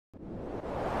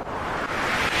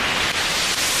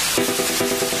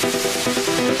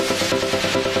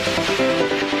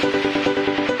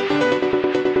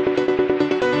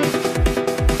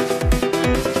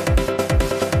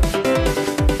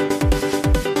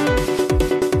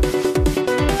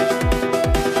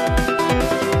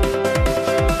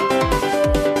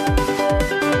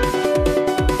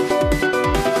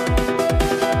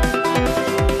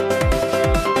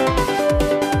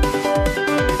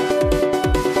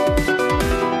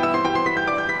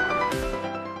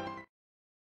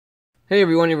Hey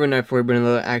everyone, everyone, for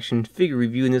another action figure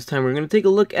review, and this time we're going to take a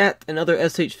look at another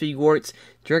SH Figuarts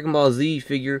Dragon Ball Z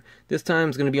figure. This time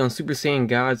it's going to be on Super Saiyan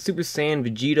God, Super Saiyan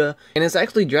Vegeta, and it's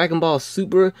actually Dragon Ball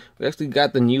Super. We actually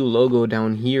got the new logo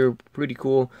down here, pretty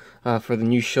cool, for the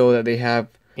new show that they have,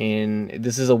 and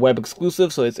this is a web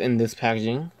exclusive, so it's in this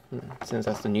packaging, since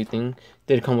that's the new thing.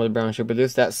 Did come with a brown shirt, but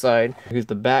there's that side. Here's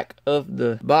the back of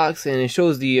the box, and it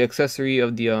shows the accessory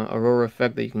of the Aurora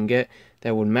effect that you can get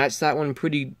that would match that one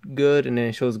pretty good, and then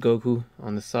it shows Goku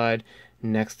on the side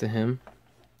next to him.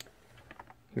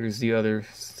 Here's the other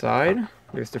side.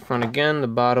 There's the front again, the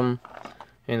bottom,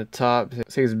 and the top.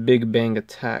 It says Big Bang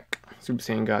Attack, Super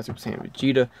Saiyan God, Super Saiyan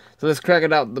Vegeta. So let's crack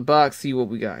it out the box, see what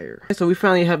we got here. So we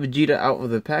finally have Vegeta out of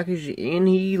the package, and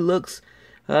he looks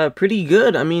pretty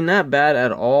good. I mean, not bad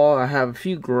at all. I have a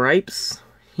few gripes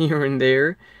here and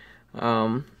there,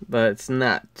 but it's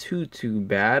not too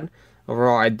bad.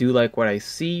 Overall, I do like what I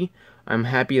see. I'm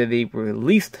happy that they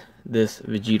released this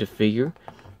Vegeta figure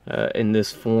in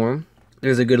this form.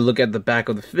 There's a good look at the back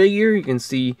of the figure. You can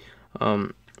see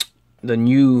the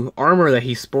new armor that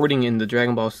he's sporting in the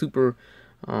Dragon Ball Super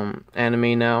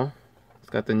anime now. It's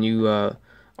got the new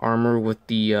armor with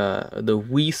the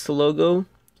Whis logo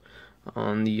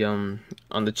on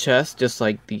the chest, just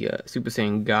like the Super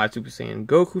Saiyan God, Super Saiyan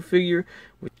Goku figure.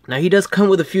 Now he does come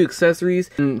with a few accessories.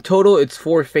 In total, it's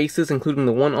 4 faces, including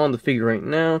the one on the figure right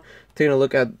now. Taking a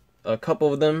look at a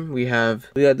couple of them, we got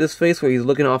this face where he's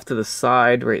looking off to the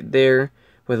side right there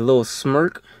with a little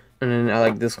smirk, and then I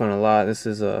like this one a lot. This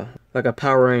is like a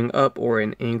powering up or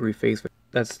an angry face.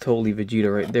 That's totally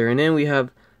Vegeta right there. And then we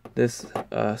have this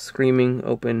screaming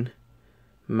open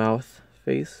mouth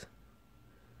face.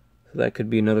 So that could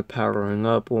be another powering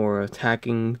up or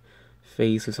attacking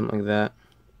face or something like that.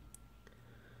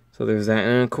 So there's that,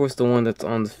 and of course the one that's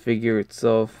on the figure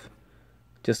itself,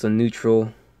 just a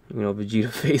neutral,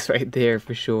 Vegeta face right there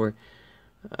for sure.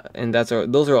 And those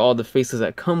are all the faces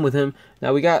that come with him.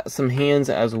 Now we got some hands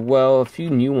as well, a few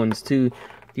new ones too.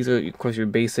 These are of course your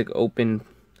basic open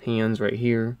hands right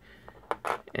here,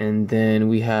 and then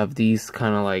we have these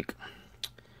kind of like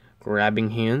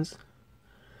grabbing hands.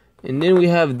 And then we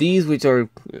have these, which are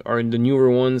the newer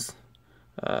ones.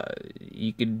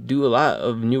 You could do a lot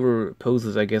of newer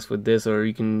poses, I guess, with this, or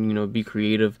you can, be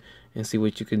creative and see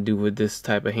what you can do with this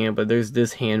type of hand. But there's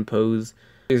this hand pose.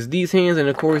 There's these hands, and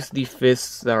of course the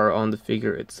fists that are on the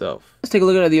figure itself. Let's take a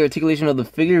look at the articulation of the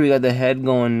figure. We got the head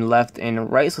going left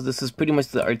and right, so this is pretty much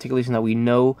the articulation that we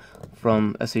know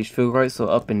from SH Figuarts. So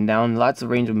up and down, lots of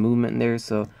range of movement there.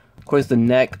 So of course the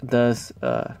neck does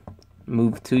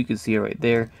move too. You can see it right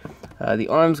there. The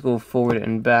arms go forward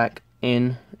and back,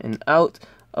 in and out.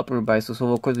 Upper bicep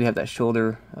swivel. Of course, we have that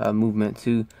shoulder movement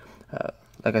too.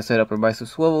 Like I said, upper bicep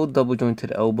swivel, double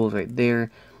jointed elbows right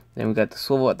there. Then we got the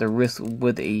swivel at the wrist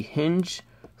with a hinge,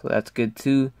 so that's good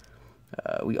too.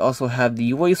 We also have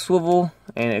the waist swivel,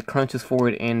 and it crunches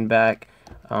forward and back,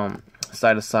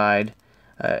 side to side.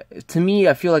 To me,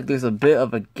 I feel like there's a bit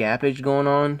of a gappage going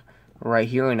on right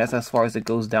here, and that's as far as it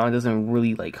goes down. It doesn't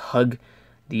really like hug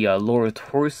the lower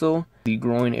torso. The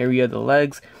groin area, the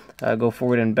legs go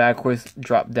forward and backwards,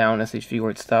 drop down SH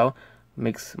Figuarts style.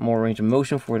 Makes more range of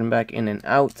motion forward and back, in and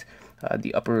out.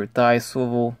 The upper thigh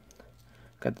swivel,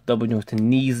 got the double jointed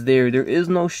knees there. There is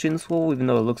no shin swivel, even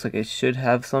though it looks like it should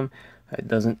have some. It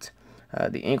doesn't.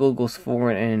 The ankle goes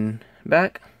forward and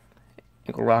back.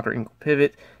 Ankle rocker, ankle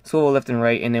pivot, swivel left and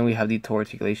right, and then we have the toe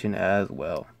articulation as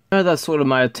well. That's sort of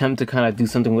my attempt to kind of do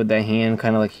something with that hand,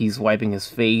 kind of like he's wiping his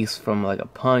face from like a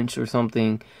punch or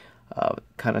something.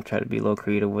 Kind of try to be a little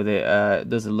creative with it.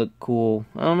 Does it look cool?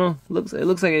 I don't know. It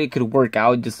looks like it could work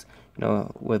out, just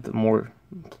with more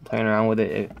playing around with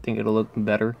it. I think it'll look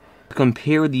better.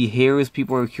 Compare the hairs.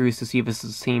 People are curious to see if it's the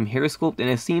same hair sculpt, and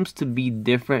it seems to be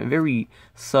different, very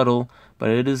subtle, but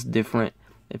it is different.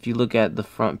 If you look at the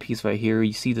front piece right here,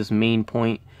 you see this main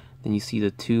point, then you see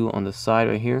the two on the side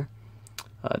right here.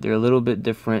 They're a little bit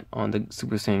different on the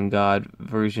Super Saiyan God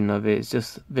version of it. It's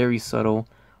just very subtle.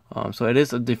 So it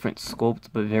is a different sculpt,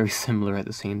 but very similar at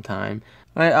the same time.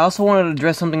 Alright, I also wanted to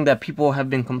address something that people have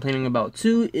been complaining about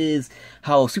too, is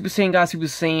how Super Saiyan God, Super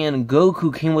Saiyan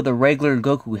Goku came with a regular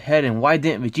Goku head, and why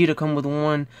didn't Vegeta come with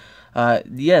one?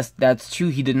 Yes, that's true,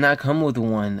 he did not come with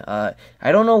one. I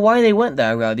don't know why they went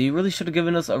that route. They really should have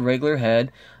given us a regular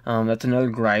head. That's another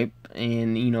gripe,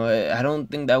 and I don't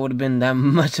think that would have been that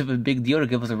much of a big deal to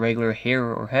give us a regular hair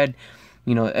or head.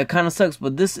 It kind of sucks,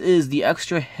 but this is the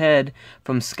extra head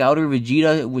from Scouter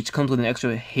Vegeta, which comes with an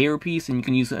extra hair piece, and you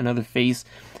can use another face.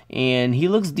 And he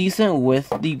looks decent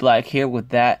with the black hair with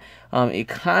that. It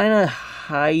kind of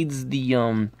hides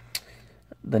the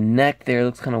neck there. It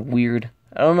looks kind of weird.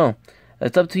 I don't know.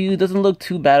 It's up to you. It doesn't look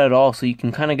too bad at all, so you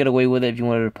can kind of get away with it if you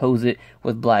wanted to pose it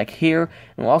with black hair.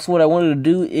 And also what I wanted to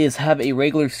do is have a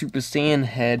regular Super Saiyan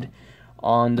head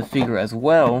on the figure as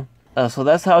well. So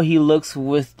that's how he looks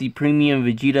with the premium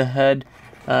Vegeta head.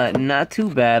 Not too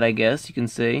bad, I guess you can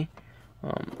say.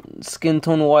 Skin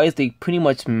tone wise, they pretty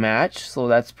much match, so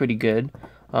that's pretty good.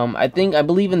 I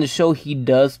believe in the show he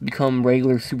does become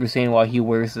regular Super Saiyan while he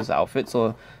wears this outfit, so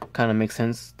it kind of makes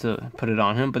sense to put it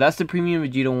on him. But that's the premium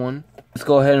Vegeta one. Let's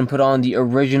go ahead and put on the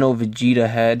original Vegeta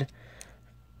head.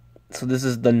 So this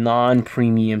is the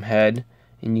non-premium head,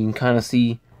 and you can kind of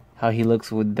see how he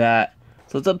looks with that.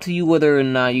 So it's up to you whether or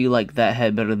not you like that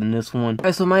head better than this one.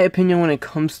 Alright, so my opinion when it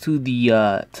comes to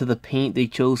the paint they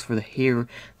chose for the hair,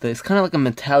 it's kind of like a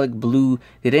metallic blue.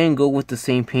 They didn't go with the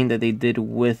same paint that they did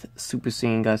with Super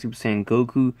Saiyan God, Super Saiyan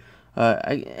Goku.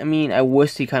 I mean, I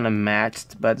wish they kind of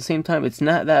matched, but at the same time, it's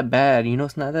not that bad. You know,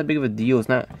 it's not that big of a deal. It's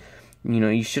not, you know,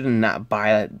 you shouldn't not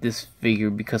buy this figure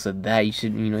because of that. You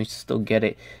should, you know, you should still get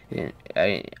it.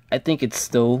 I think it's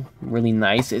still really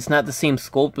nice. It's not the same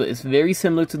sculpt, but it's very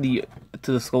similar to the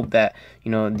sculpt that,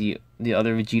 you know, the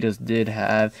other Vegetas did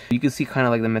have. You can see kind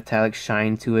of like the metallic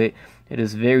shine to it. It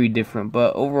is very different,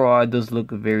 but overall it does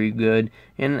look very good,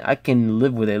 and I can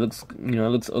live with it. It looks, you know, it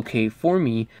looks okay for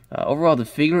me. Overall, the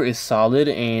figure is solid,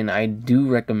 and I do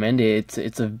recommend it.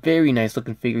 It's a very nice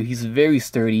looking figure. He's very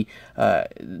sturdy.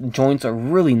 Joints are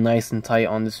really nice and tight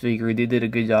on this figure. They did a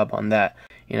good job on that,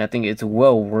 and I think it's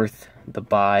well worth the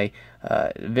buy.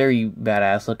 Very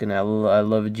badass looking. I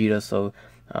love Vegeta, so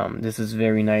this is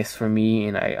very nice for me,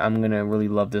 and I'm gonna really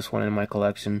love this one in my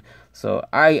collection. So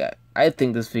I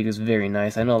think this figure is very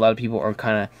nice. I know a lot of people are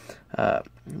kind of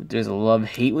there's a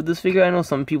love-hate with this figure. I know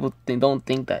some people don't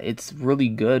think that it's really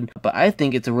good, but I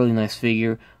think it's a really nice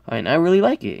figure, and I really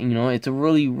like it. You know, it's a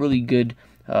really good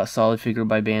solid figure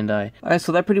by Bandai. Alright,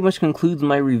 so that pretty much concludes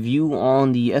my review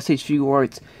on the SH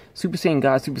Figuarts Super Saiyan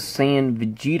God, Super Saiyan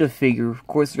Vegeta figure. Of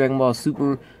course, Dragon Ball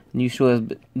Super new show has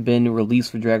been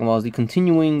released for Dragon Ball Z,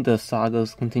 continuing the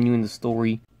sagas, continuing the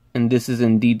story. And this is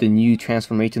indeed the new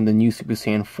transformation, the new Super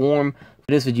Saiyan form.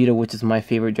 It is Vegeta, which is my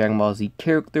favorite Dragon Ball Z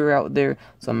character out there.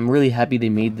 So I'm really happy they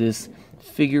made this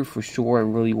figure for sure. I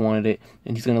really wanted it.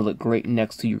 And he's going to look great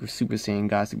next to your Super Saiyan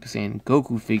God, Super Saiyan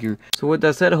Goku figure. So with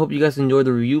that said, I hope you guys enjoyed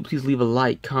the review. Please leave a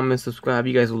like, comment, subscribe.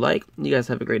 You guys will like. You guys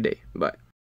have a great day. Bye.